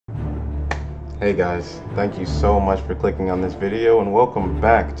Hey guys, thank you so much for clicking on this video and welcome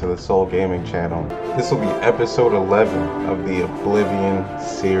back to the Soul Gaming channel. This will be episode 11 of the Oblivion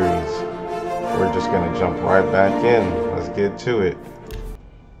series. We're just gonna jump right back in. Let's get to it.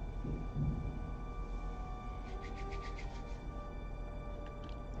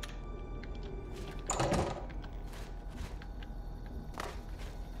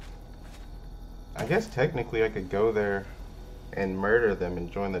 I guess technically I could go there and murder them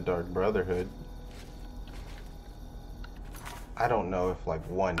and join the Dark Brotherhood. I don't know if like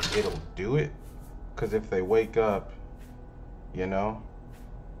one hit'll do it, because if they wake up, you know,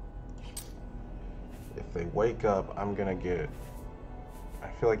 if they wake up, I'm gonna get, I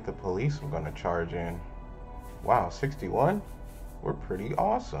feel like the police are gonna charge in. Wow, 61? We're pretty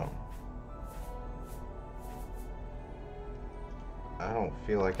awesome. I don't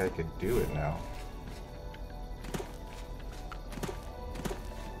feel like I could do it now.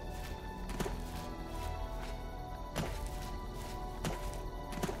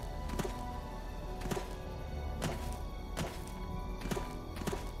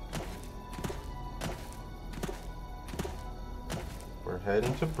 We're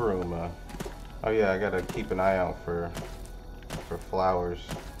heading to Bruma. Oh yeah, I gotta keep an eye out for flowers.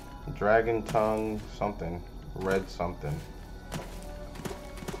 Dragon tongue something. Red something.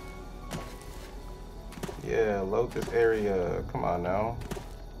 Yeah, load this area. Come on now.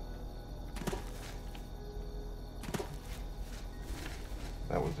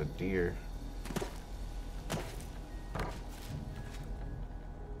 That was a deer.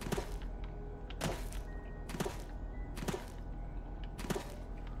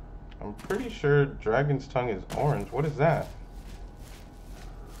 I'm pretty sure Dragon's tongue is orange. What is that?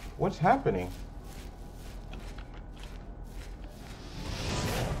 What's happening?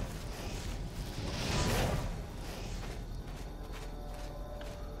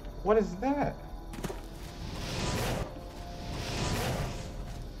 What is that?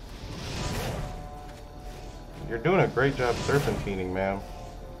 You're doing a great job serpentining, ma'am.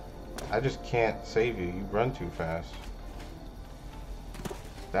 I just can't save you. You run too fast.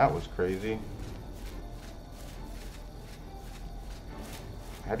 That was crazy.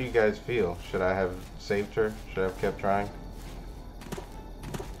 How do you guys feel? Should I have saved her? Should I have kept trying?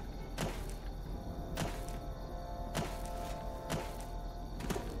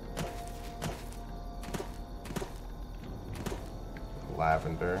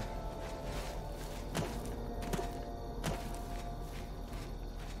 Lavender.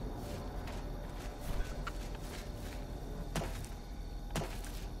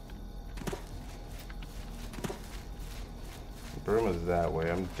 Bruma's that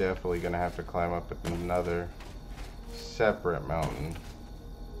way. I'm definitely gonna have to climb up another separate mountain.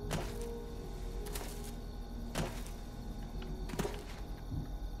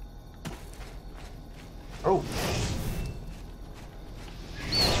 Oh!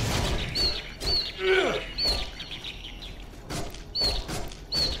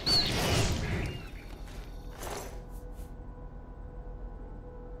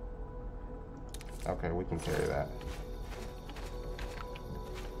 Okay, we can carry that.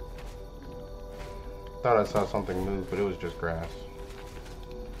 Thought I saw something move, but it was just grass.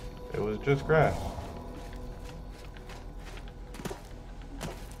 It was just grass.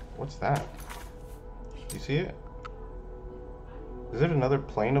 What's that? You see it? Is it another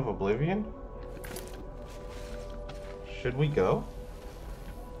plane of Oblivion? Should we go?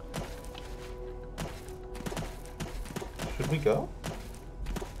 Should we go?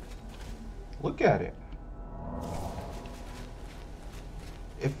 Look at it.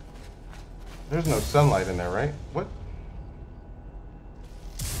 If there's no sunlight in there, right? What?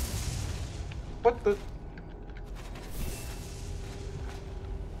 What the?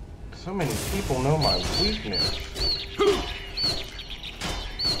 So many people know my weakness.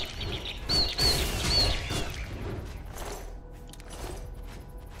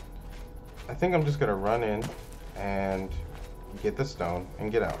 I think I'm just gonna run in and get the stone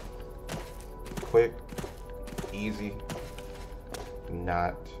and get out. Quick, easy,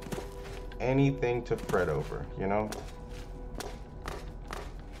 not anything to fret over, you know?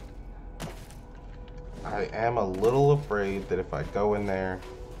 I am a little afraid that if I go in there,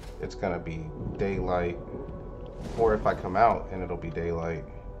 it's gonna be daylight, or if I come out and it'll be daylight.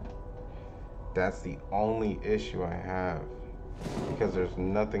 That's the only issue I have, because there's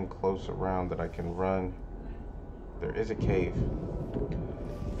nothing close around that I can run. There is a cave.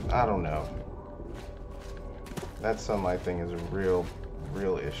 I don't know. That sunlight thing is a real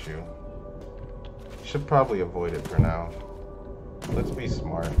issue. Should probably avoid it for now. Let's be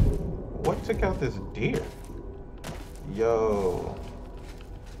smart. What took out this deer? Yo.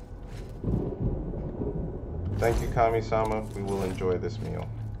 Thank you, Kami-sama. We will enjoy this meal.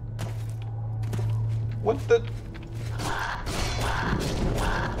 What the?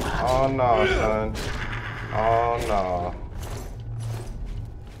 Oh no, son. Oh no.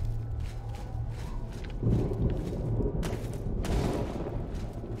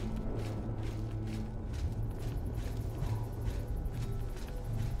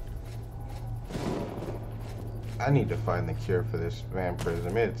 I need to find the cure for this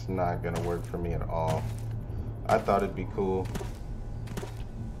vampirism. It's not gonna work for me at all. I thought it'd be cool.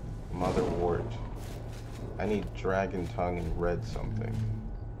 Mother wart. I need dragon tongue and red something.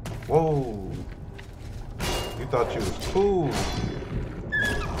 Whoa! You thought you was cool.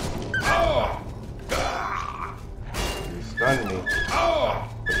 You stunned me.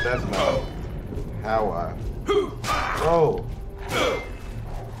 But that's not how I... Bro!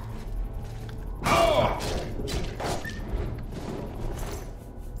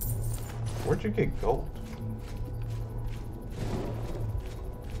 Where'd you get gold?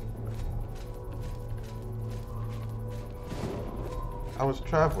 I was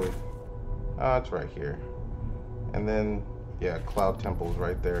traveling. Oh, it's right here. And then, yeah, Cloud Temple's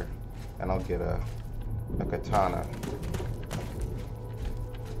right there. And I'll get a katana.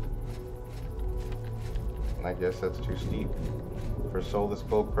 And I guess that's too steep for Soulless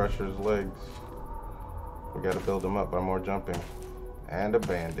Gold Crusher's legs. We gotta build them up by more jumping. And a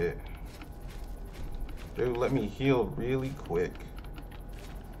bandit. Dude, let me heal really quick.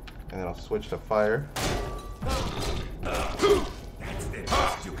 And then I'll switch to fire. That's the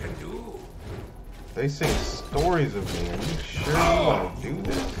best you can do. They sing stories of me. Are you sure you want to do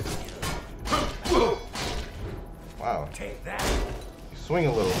this? Wow. Take that. You swing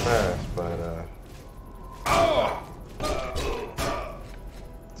a little fast, but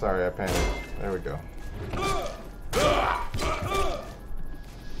sorry, I panicked. There we go.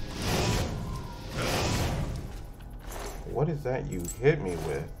 What is that you hit me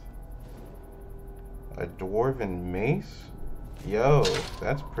with? A dwarven mace? Yo,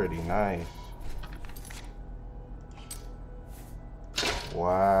 that's pretty nice.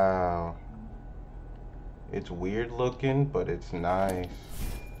 Wow. It's weird looking, but it's nice.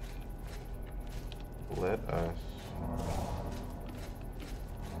 Let us.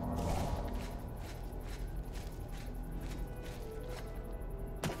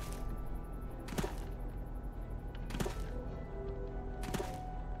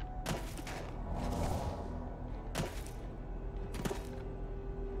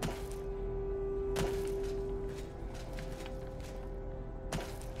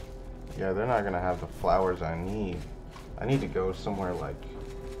 Yeah, they're not gonna have the flowers I need. I need to go somewhere like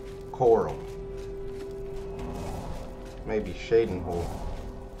Coral. Maybe Shadenhole.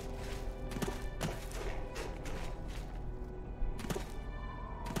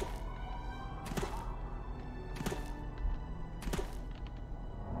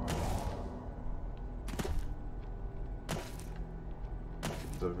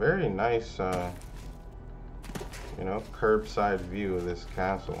 It's a very nice, you know, curbside view of this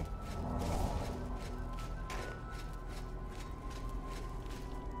castle.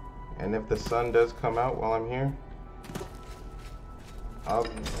 And if the sun does come out while I'm here, I'll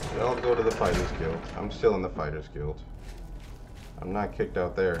go to the Fighters Guild. I'm still in the Fighters Guild. I'm not kicked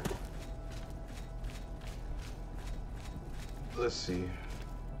out there. Let's see.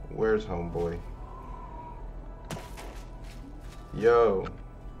 Where's homeboy? Yo.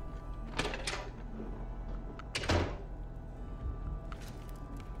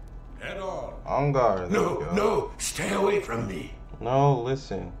 Head on. On guard. No, stay away from me. No,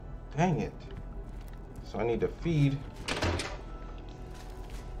 listen. Dang it. So I need to feed.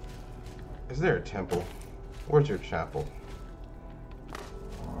 Is there a temple? Where's your chapel?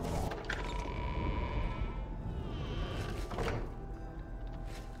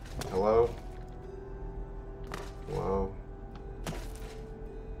 Hello? Hello?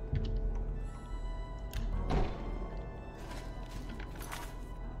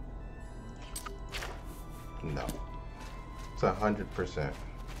 No. It's 100%.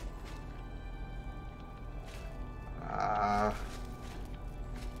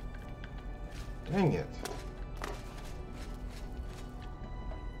 Dang it.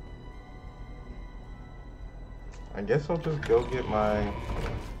 I guess I'll just go get my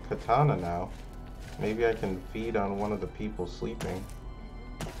katana now. Maybe I can feed on one of the people sleeping.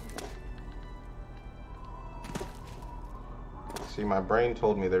 See, my brain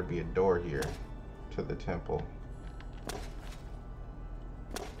told me there'd be a door here to the temple.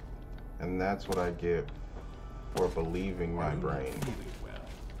 And that's what I get for believing my brain.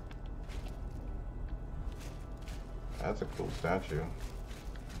 That's a cool statue.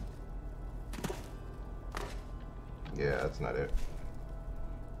 Yeah, that's not it.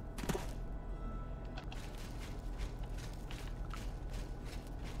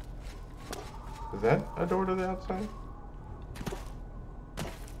 Is that a door to the outside?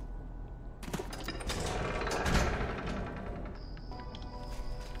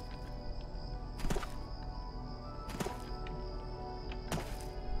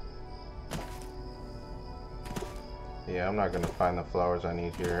 Yeah, I'm not gonna find the flowers I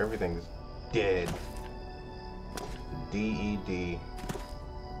need here. Everything's dead. D-E-D.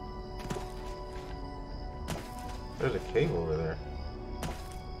 There's a cave over there.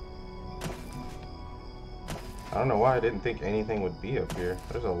 I don't know why I didn't think anything would be up here.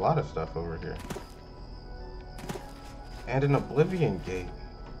 There's a lot of stuff over here. And an Oblivion gate.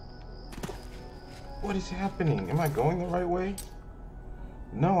 What is happening? Am I going the right way?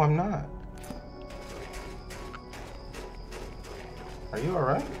 No, I'm not. Are you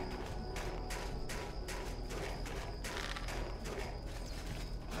alright?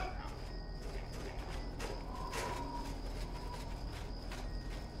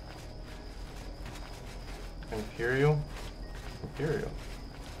 Imperial? Imperial.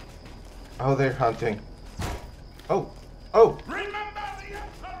 Oh, they're hunting. Oh! Oh! Remember the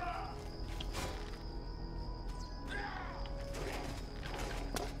Emperor!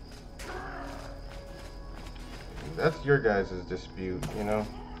 That's your guys' dispute, you know?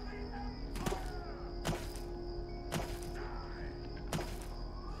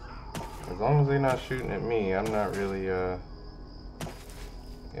 As long as they're not shooting at me, I'm not really,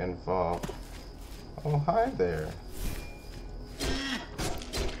 involved. Oh, hi there.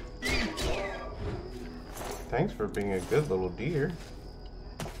 Thanks for being a good little deer.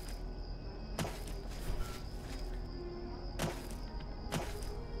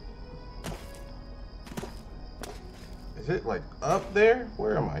 Is it like up there?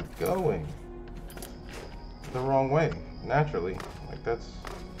 Where am I going? The wrong way, naturally. Like that's,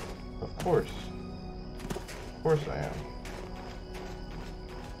 of course. Of course I am.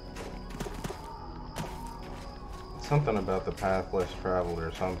 Something about the path less traveled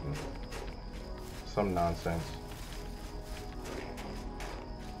or something. Some nonsense.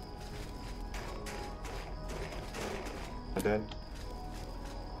 I did.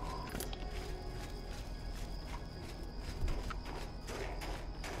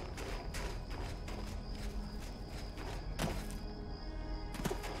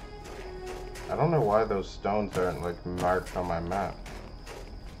 I don't know why those stones aren't like marked on my map.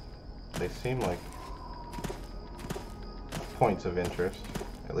 They seem like points of interest.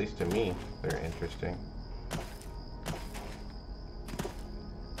 At least to me, they're interesting.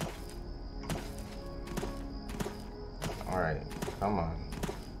 Alright, come on.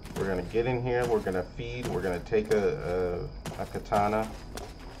 We're gonna get in here, we're gonna feed, we're gonna take a katana.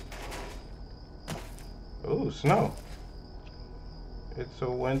 Ooh, snow. It's a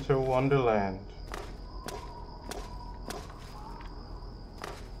winter wonderland.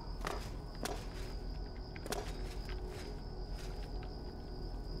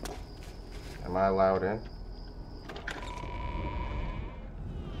 Am I allowed in?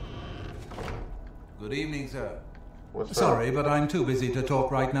 Good evening, sir. What's Sorry, up? but I'm too busy to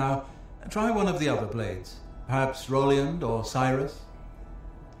talk right now. Try one of the other blades. Perhaps Roliand or Cyrus?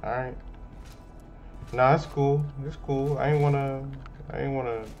 Alright. Nah, it's cool. It's cool. I ain't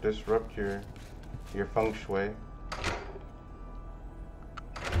wanna disrupt your feng shui.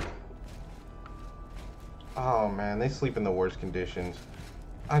 Oh man, they sleep in the worst conditions.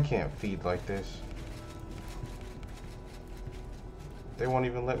 I can't feed like this. They won't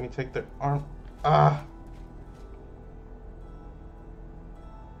even let me take their arm. Ah!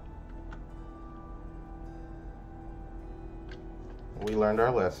 We learned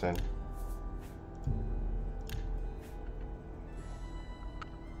our lesson.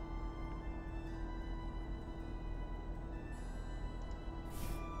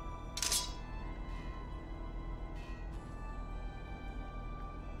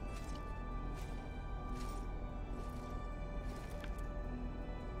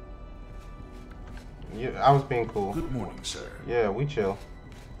 Yeah, I was being cool. Good morning, sir. Yeah, we chill.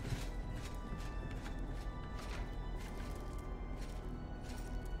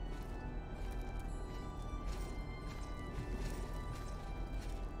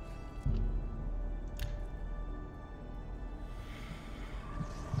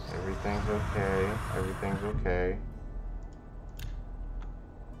 Everything's okay. Everything's okay.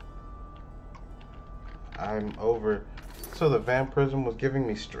 I'm over. So the vampirism was giving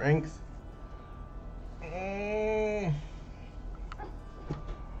me strength?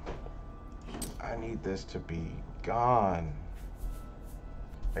 I need this to be gone.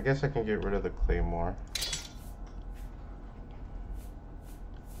 I guess I can get rid of the claymore.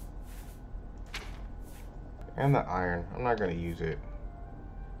 And the iron. I'm not gonna use it.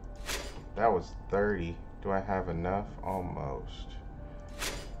 That was 30. Do I have enough? Almost.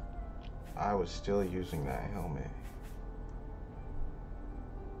 I was still using that helmet.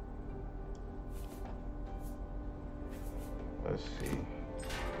 Let's see.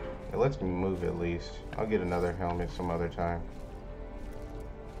 It lets me move at least. I'll get another helmet some other time.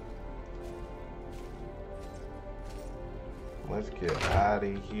 Let's get out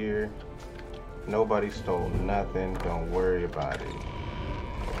of here. Nobody stole nothing. Don't worry about it.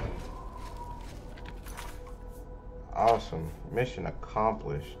 Awesome. Mission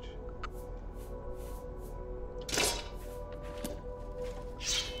accomplished.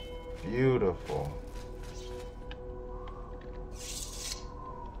 Beautiful.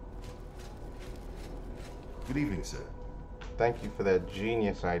 Good evening, sir. Thank you for that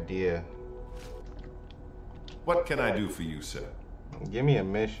genius idea. What can I do for you, sir? Give me a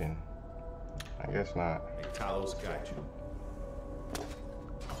mission. I guess not. May Talos guide you.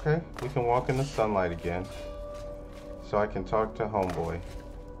 Okay, we can walk in the sunlight again. So I can talk to homeboy.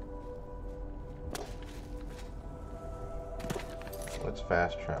 Let's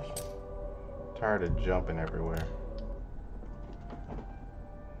fast travel. Tired of jumping everywhere.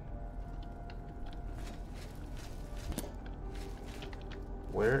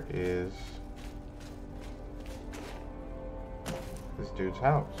 Where is this dude's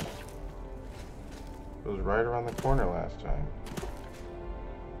house? It was right around the corner last time.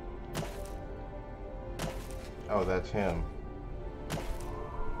 Oh, that's him.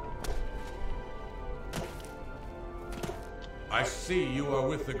 I see you are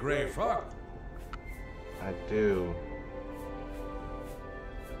with the Grey Fuck. I do.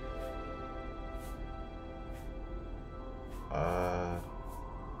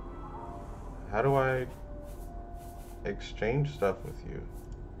 How do I exchange stuff with you?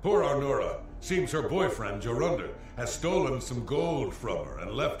 Poor Arnora. Seems her boyfriend, Jorunda, has stolen some gold from her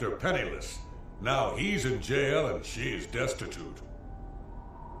and left her penniless. Now he's in jail and she is destitute.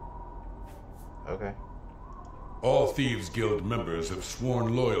 Okay. All Thieves Guild members have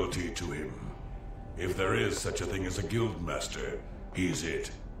sworn loyalty to him. If there is such a thing as a guild master, he's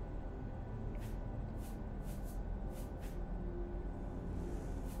it.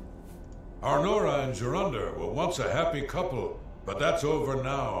 Arnora and Jorunda were once a happy couple, but that's over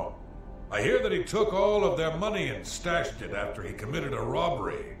now. I hear that he took all of their money and stashed it after he committed a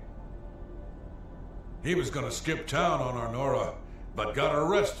robbery. He was gonna skip town on Arnora, but got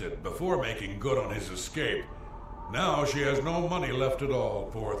arrested before making good on his escape. Now she has no money left at all,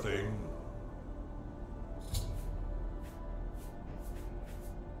 poor thing.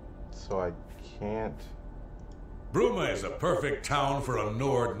 So I can't... Bruma is a perfect town for a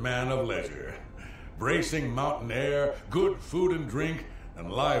Nord man of leisure. Bracing mountain air, good food and drink, and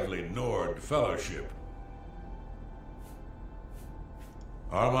lively Nord fellowship.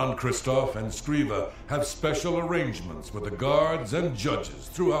 Armand Kristoff and Skriva have special arrangements with the guards and judges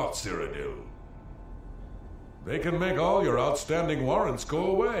throughout Cyrodiil. They can make all your outstanding warrants go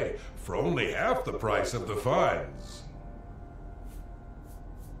away for only half the price of the fines.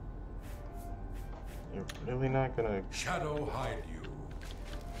 You're really not gonna... Shadow hide you.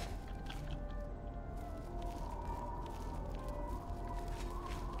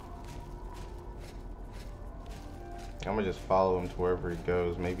 I'm gonna just follow him to wherever he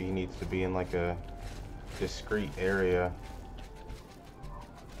goes. Maybe he needs to be in like a discreet area.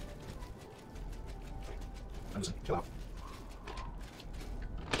 Chill out.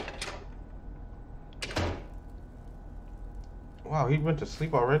 Wow, he went to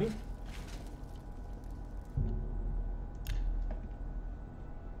sleep already?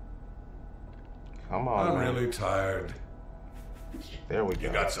 Come on, I'm man. really tired. There we go.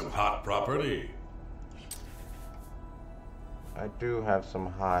 You got some hot property? I do have some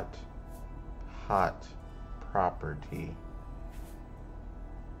hot property.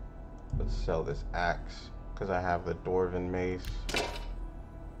 Let's sell this axe because I have the dwarven mace.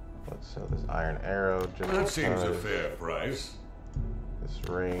 Let's sell this iron arrow just That seems a because. fair price. This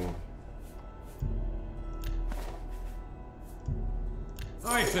ring.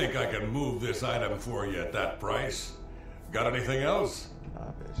 I think I can move this item for you at that price. Got anything else?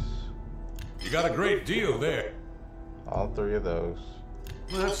 Novice. You got a great deal there. All three of those.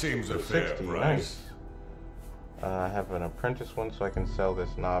 That seems a fair 60, price. nice. I have an apprentice one, so I can sell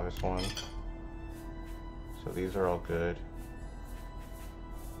this novice one. So these are all good.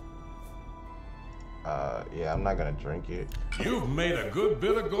 Yeah, I'm not gonna drink it. You've made a good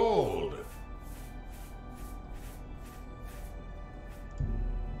bit of gold.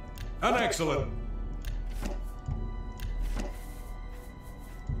 An excellent.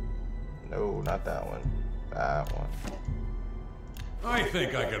 No, not that one. That one. I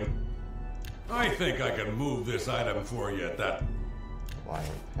think I can move this item for you at that. Lion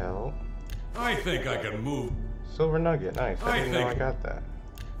pelt. I think I can move. Silver nugget. Nice. I didn't know I got that.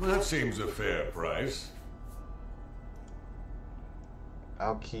 That seems a fair price.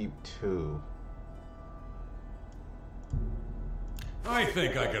 I'll keep 2. I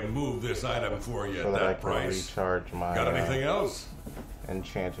think I can move this item for you so at that I that can price. recharge my Got anything else?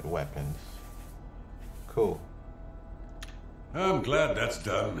 enchanted weapons. Cool. I'm glad that's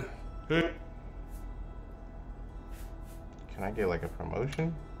done. Can I get like a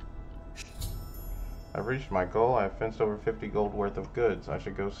promotion? I've reached my goal. I've fenced over 50 gold worth of goods. I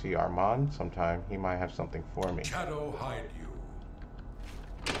should go see Armand sometime. He might have something for me. Shadow hide you.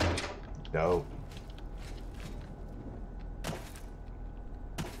 Dope.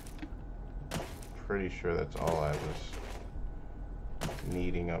 Pretty sure that's all I was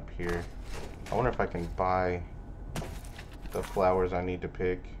needing up here. I wonder if I can buy the flowers I need to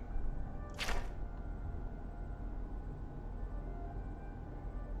pick.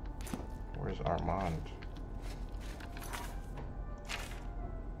 Where's Armand?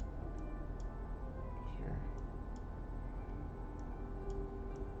 Here.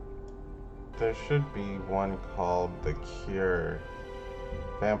 There should be one called the Cure.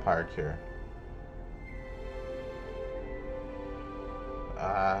 Vampire Cure.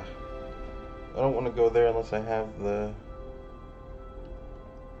 I don't want to go there unless I have the,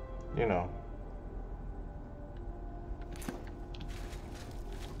 you know,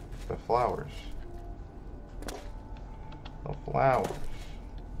 the flowers. The flowers.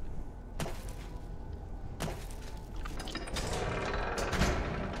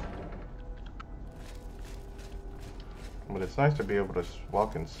 But it's nice to be able to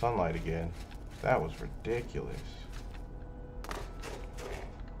walk in sunlight again. That was ridiculous.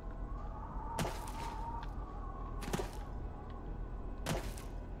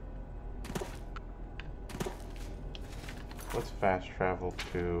 Let's fast travel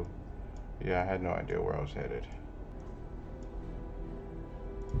to... Yeah, I had no idea where I was headed.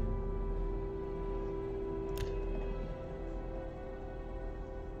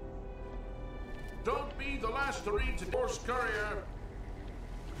 Don't be the last to read the horse courier.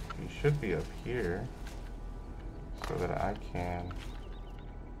 He should be up here so that I can...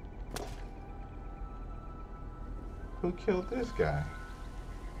 Who killed this guy?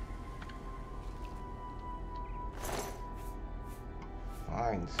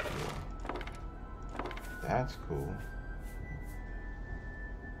 Fine steel. That's cool.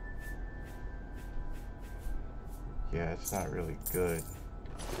 Yeah, it's not really good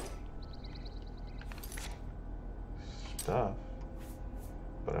stuff.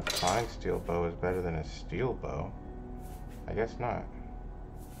 But a fine steel bow is better than a steel bow. I guess not.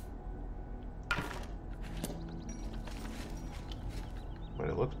 But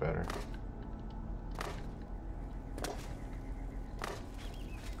it looks better.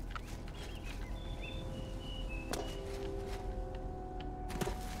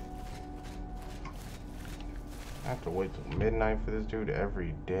 I have to wait till midnight for this dude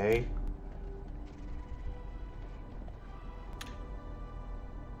every day.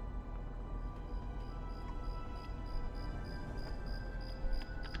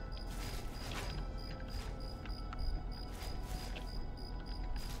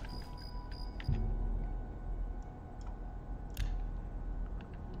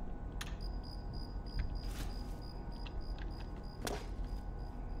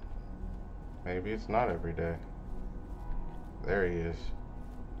 Maybe it's not every day. There he is.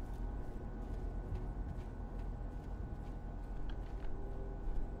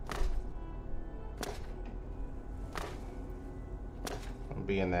 I'm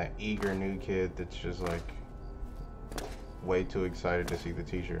being that eager new kid that's just like way too excited to see the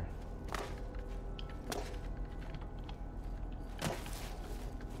teacher.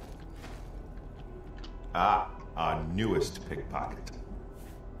 Ah, our newest pickpocket.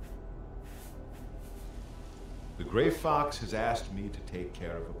 The Gray Fox has asked me to take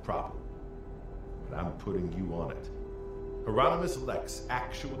care of a problem, but I'm putting you on it. Hieronymus Lex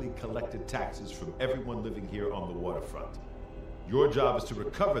actually collected taxes from everyone living here on the waterfront. Your job is to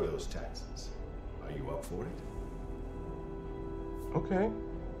recover those taxes. Are you up for it? Okay.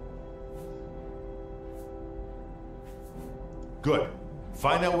 Good.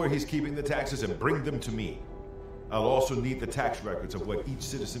 Find out where he's keeping the taxes and bring them to me. I'll also need the tax records of what each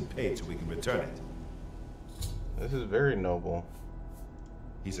citizen paid so we can return it. This is very noble.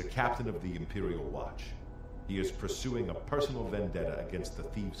 He's a captain of the Imperial Watch. He is pursuing a personal vendetta against the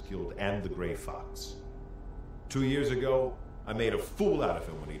Thieves Guild and the Gray Fox. 2 years ago, I made a fool out of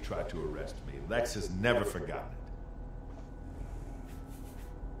him when he tried to arrest me. Lex has never forgotten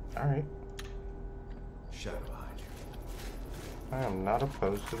it. Alright. Shadow behind you. I am not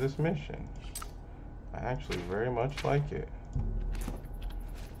opposed to this mission. I actually very much like it.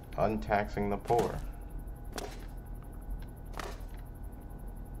 Untaxing the poor.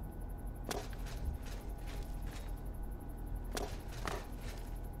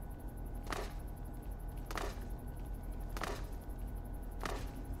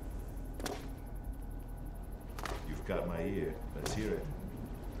 You've got my ear. Let's hear it.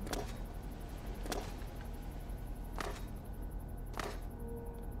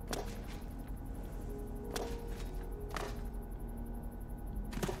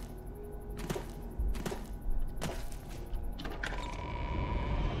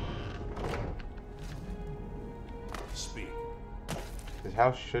 Speak. His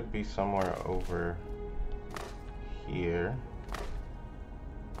house should be somewhere over here.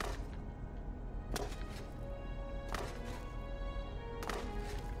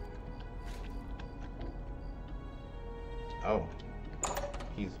 Oh,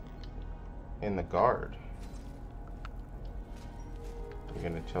 he's in the guard. You're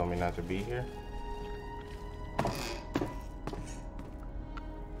gonna tell me not to be here?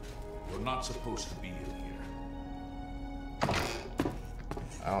 You're not supposed to be in here.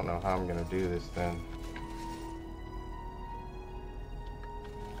 I don't know how I'm gonna do this then.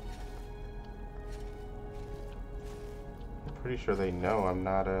 I'm pretty sure they know I'm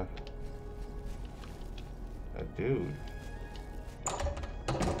not a dude.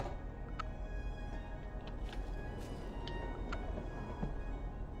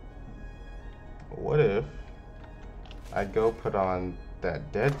 What if I go put on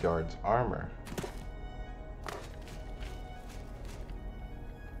that dead guard's armor?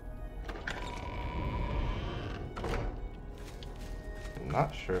 I'm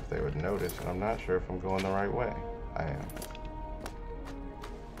not sure if they would notice, and I'm not sure if I'm going the right way. I am.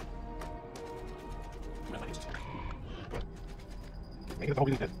 Make it all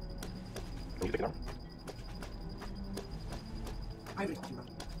really good. Can you take it armor? I will.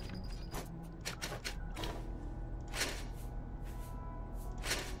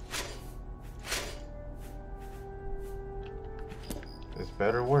 This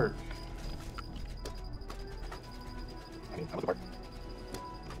better work. I mean, that was the part.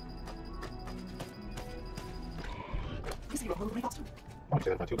 I'm going to say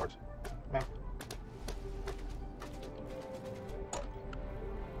that for 2 parts. Man.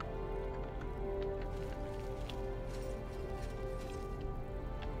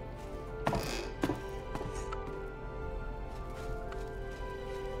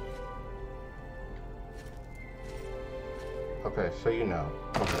 Okay, so you know.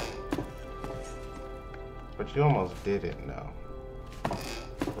 Okay. But you almost didn't know.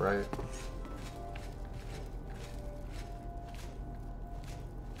 Right?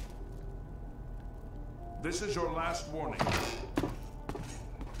 This is your last warning.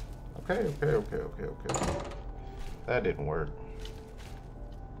 Okay. That didn't work.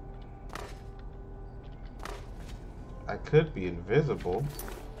 I could be invisible.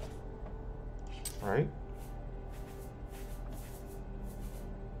 Right?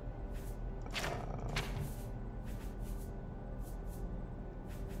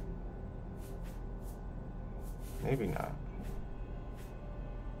 Maybe not.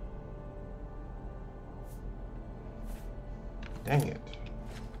 Dang it.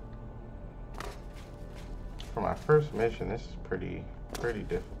 For my first mission, this is pretty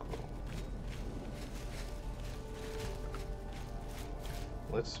difficult.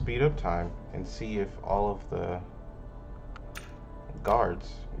 Let's speed up time and see if all of the guards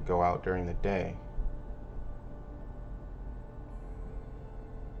go out during the day.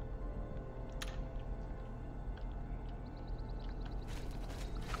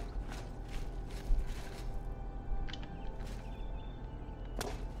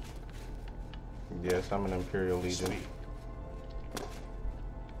 Yes, I'm an Imperial Legion. Speak.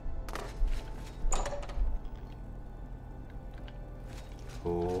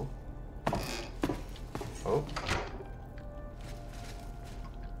 Cool. Oh.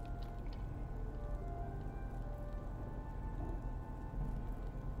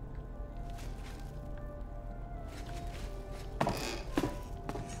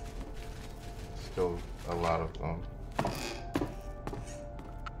 Still a lot of them.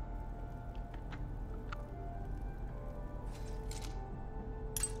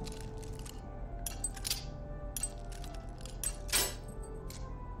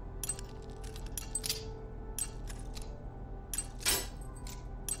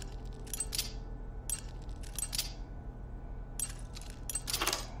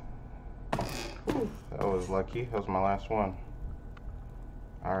 lucky. That was my last one.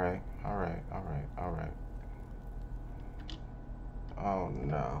 Alright, alright, alright, alright. Oh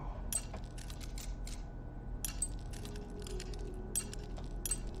no.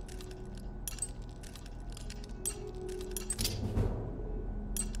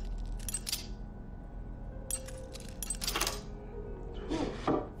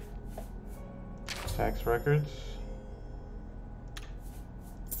 Tax records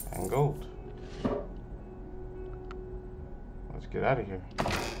and gold. Let's get out of here.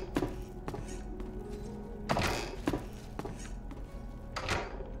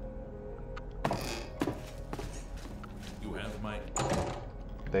 You have my...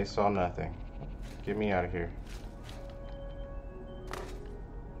 They saw nothing. Get me out of here.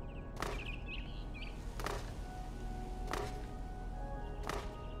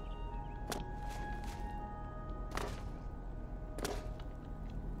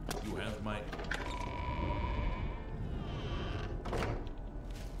 You have my...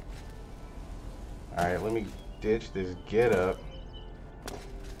 Alright, let me ditch this get up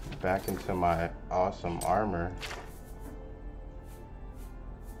back into my awesome armor.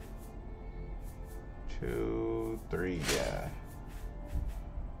 2, 3, yeah.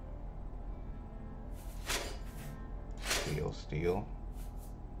 Steel.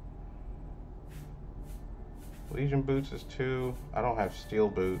 Legion boots is 2. I don't have steel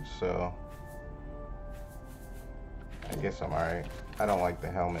boots, so I guess I'm alright. I don't like the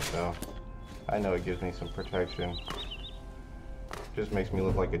helmet though. I know it gives me some protection. Just makes me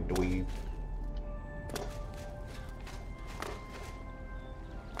look like a dweeb.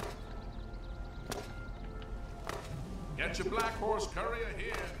 Get your black horse courier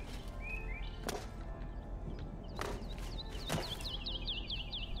here.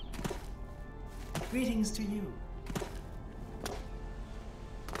 Greetings to you.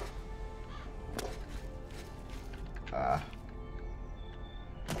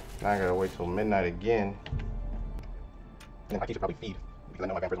 Now I gotta wait till midnight again. And I should probably feed, because I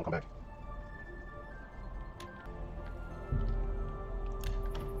know my vampires won't come back.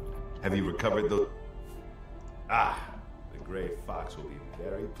 Have you recovered the... Ah, the Gray Fox will be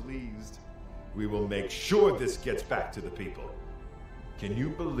very pleased. We will make sure this gets back to the people. Can you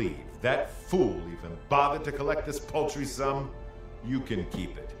believe that fool even bothered to collect this paltry sum? You can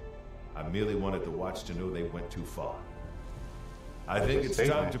keep it. I merely wanted the Watch to know they went too far. I think it's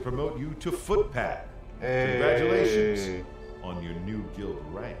time to promote you to Footpad. Hey. Congratulations on your new guild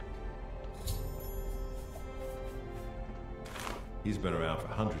rank. He's been around for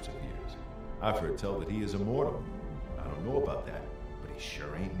hundreds of years. I've heard tell that he is immortal. I don't know about that, but he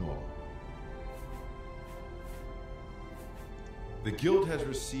sure ain't normal. The guild has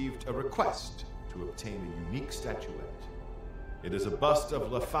received a request to obtain a unique statuette. It is a bust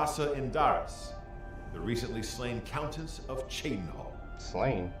of Lafasa Indaris, the recently slain Countess of Chadenhall.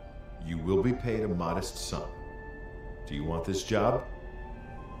 Slain? You will be paid a modest sum. Do you want this job?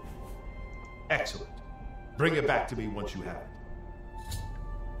 Excellent. Bring it back to me once you have it.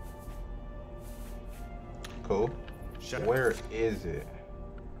 Cool. Shut up. Where is it?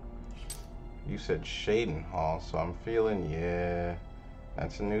 You said Chadenhall, so I'm feeling, yeah,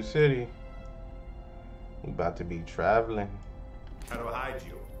 that's a new city. We about to be traveling. How do I hide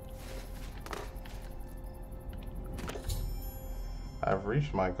you? I've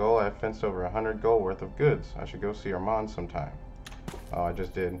reached my goal. I've fenced over 100 gold worth of goods. I should go see Armand sometime. Oh, I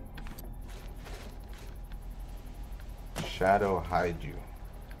just did. Shadow hide you.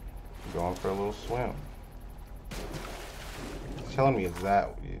 Going for a little swim. It's telling me it's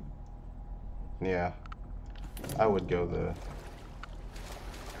that. Yeah. I would go the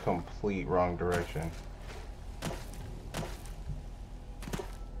complete wrong direction.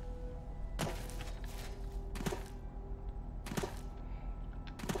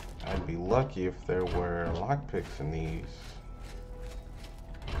 I'd be lucky if there were lockpicks in these.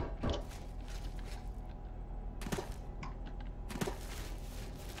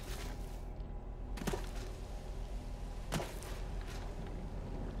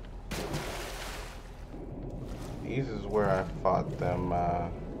 These is where I fought them,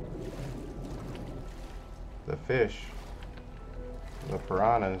 the fish, the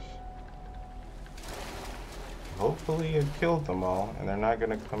piranhas. Hopefully it killed them all, and they're not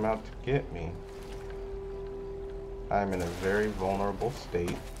gonna come out to get me. I'm in a very vulnerable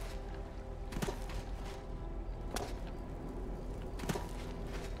state.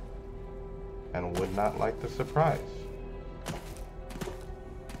 And would not like the surprise.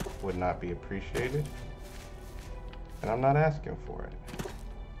 Would not be appreciated. And I'm not asking for it.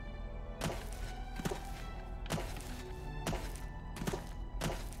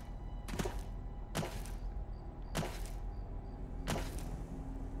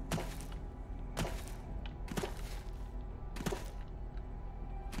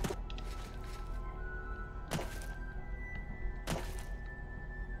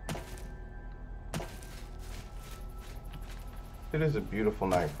 It is a beautiful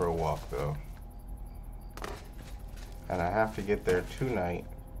night for a walk, though. And I have to get there tonight.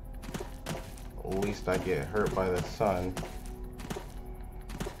 At least I get hurt by the sun.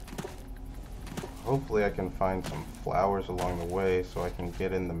 Hopefully I can find some flowers along the way so I can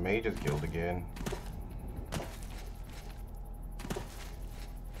get in the Mages Guild again.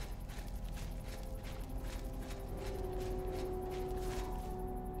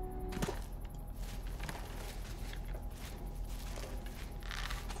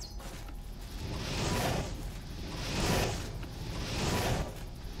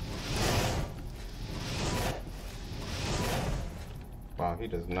 Wow, he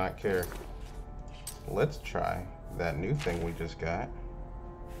does not care. Let's try that new thing we just got.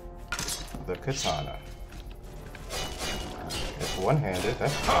 The katana. It's one-handed,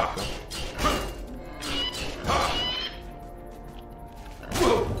 that's awesome.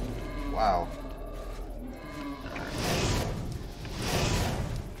 Wow.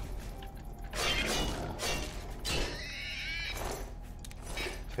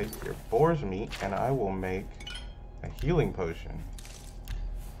 Take your boar's meat and I will make a healing potion.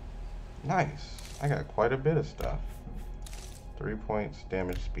 Nice. I got quite a bit of stuff. 3 points,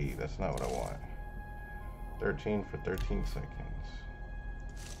 damage speed. That's not what I want. 13 for 13 seconds.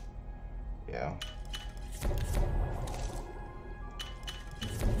 Yeah.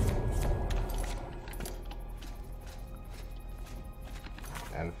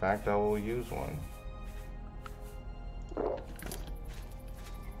 In fact, I will use one.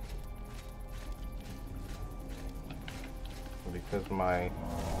 Because my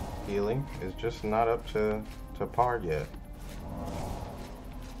healing is just not up to par yet.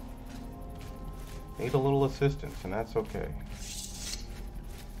 Need a little assistance, and that's okay.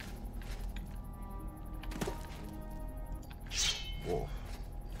 Wolf.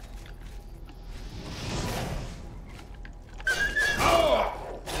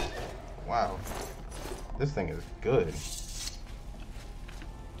 Wow. This thing is good.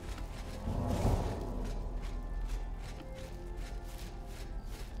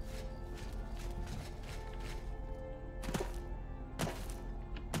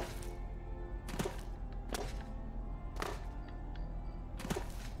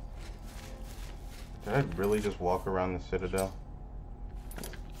 Did I really just walk around the citadel?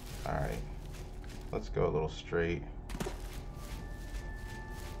 Alright. Let's go a little straight.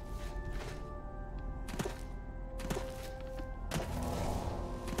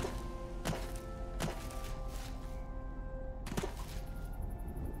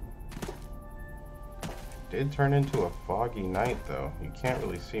 Did turn into a foggy night though. You can't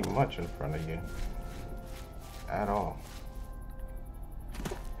really see much in front of you. At all.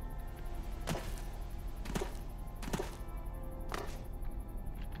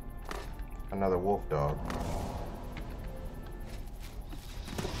 Another wolf dog.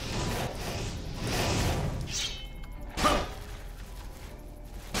 She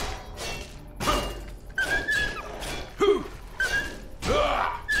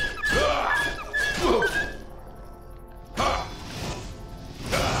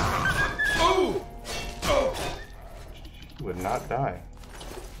would not die.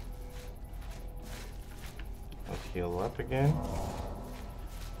 Let's heal up again.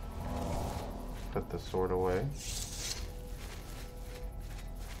 Put the sword away.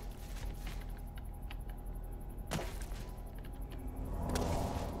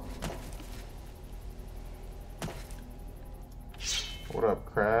 What up,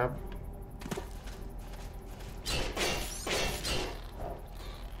 crab?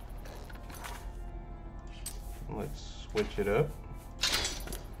 Let's switch it up.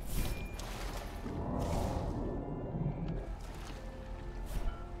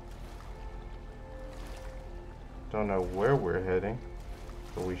 Don't know where we're heading,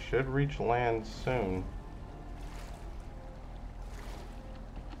 but we should reach land soon.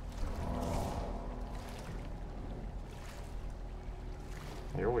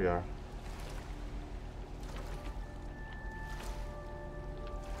 Here we are.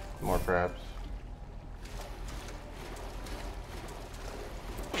 More crabs.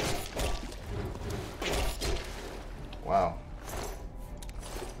 Wow.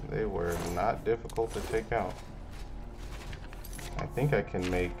 They were not difficult to take out. I think I can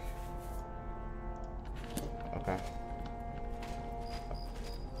make... Okay.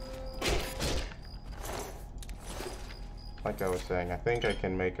 Like I was saying, I think I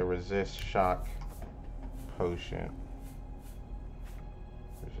can make a resist shock potion.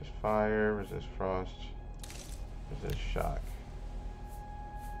 Resist fire, resist frost, resist shock.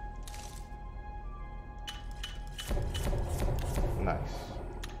 Nice.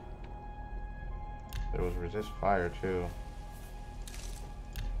 There was resist fire too.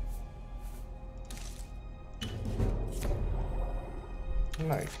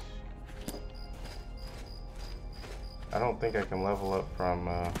 Nice. I don't think I can level up from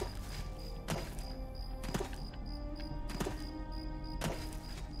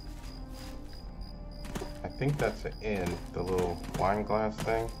I think that's an inn, the little wine glass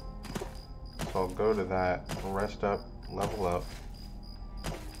thing. So I'll go to that, rest up, level up,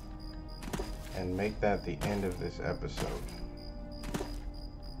 and make that the end of this episode.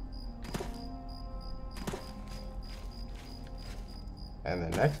 And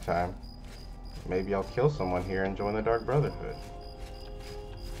then next time, maybe I'll kill someone here and join the Dark Brotherhood.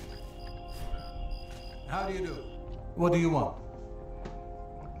 How do you do? What do you want?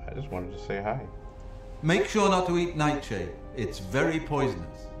 I just wanted to say hi. Make sure not to eat nightshade. It's very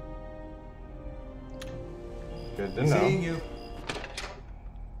poisonous. Good to know. Seeing you.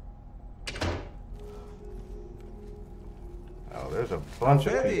 Oh, there's a bunch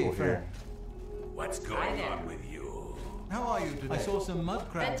of Very people fair. here. What's going on with you? How are you today? I saw some mud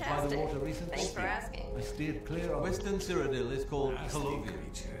crabs by the Fantastic. water recently. Thanks for asking. I steered clear of Western Cyrodiil is called Nasty Colovian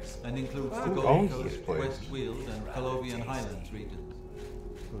creatures. and includes the Who Gold owns Coast, this place? West Weald, and Colovian Highlands regions.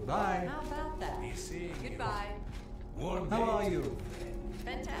 Goodbye. How about that? Be seeing you. Goodbye. One How day. are you?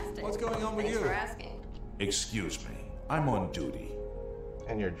 Fantastic. What's going on with Thanks you? for asking. Excuse me. I'm on duty.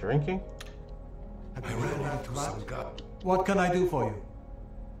 And you're drinking? I ran into some guy. What can I do for you?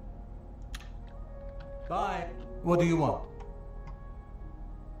 Bye. What do you want?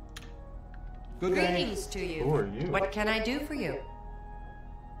 Good day. Greetings to you. Who are you? What can I do for you?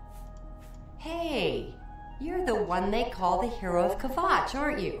 Hey, you're the one they call the hero of Kvatch,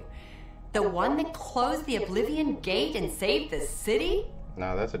 aren't you? The one that closed the Oblivion gate and saved the city?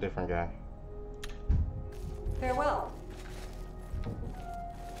 No, that's a different guy. Farewell.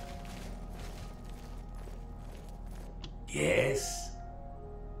 Yes.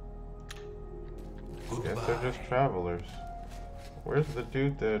 Guess they're just travelers. Where's the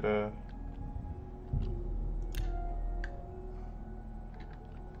dude that,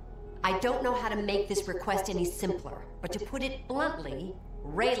 I don't know how to make this request any simpler, but to put it bluntly,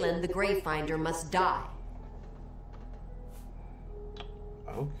 Raylan the Greyfinder must die.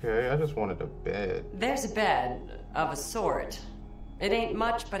 Okay, I just wanted a bed. There's a bed, of a sort. It ain't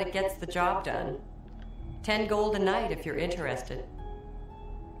much, but it gets the job done. 10 gold a night if you're interested.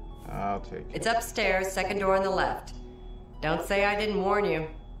 I'll take it. It's upstairs, second door on the left. Don't say I didn't warn you.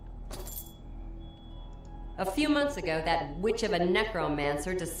 A few months ago, that witch of a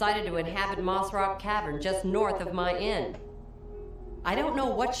necromancer decided to inhabit Moss Rock Cavern just north of my inn. I don't know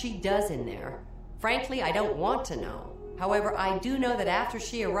what she does in there. Frankly, I don't want to know. However, I do know that after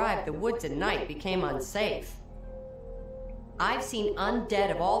she arrived, the woods at night became unsafe. I've seen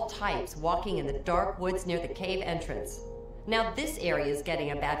undead of all types walking in the dark woods near the cave entrance. Now this area is getting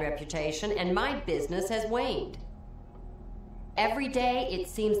a bad reputation, and my business has waned. Every day, it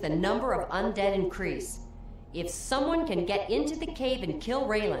seems the number of undead increase. If someone can get into the cave and kill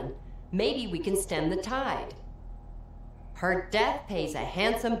Raylan, maybe we can stem the tide. Her death pays a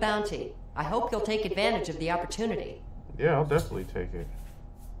handsome bounty. I hope you'll take advantage of the opportunity. Yeah, I'll definitely take it.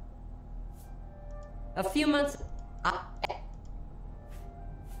 A few months...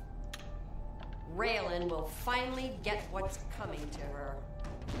 Raylan will finally get what's coming to her.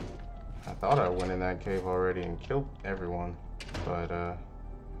 I thought I went in that cave already and killed everyone, but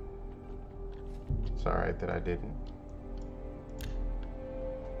it's alright that I didn't.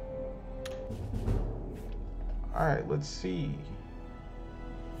 Alright, let's see.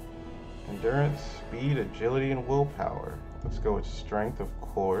 Endurance, speed, agility, and willpower. Let's go with strength, of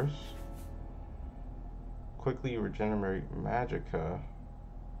course. Quickly regenerate magicka.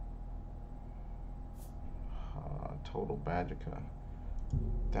 Total magicka.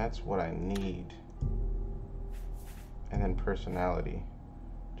 That's what I need. And then personality.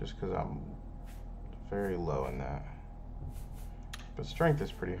 Just because I'm very low in that. But strength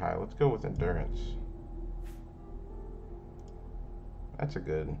is pretty high. Let's go with endurance. That's a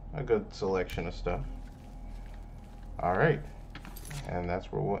good selection of stuff. Alright. And that's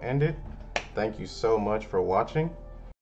where we'll end it. Thank you so much for watching.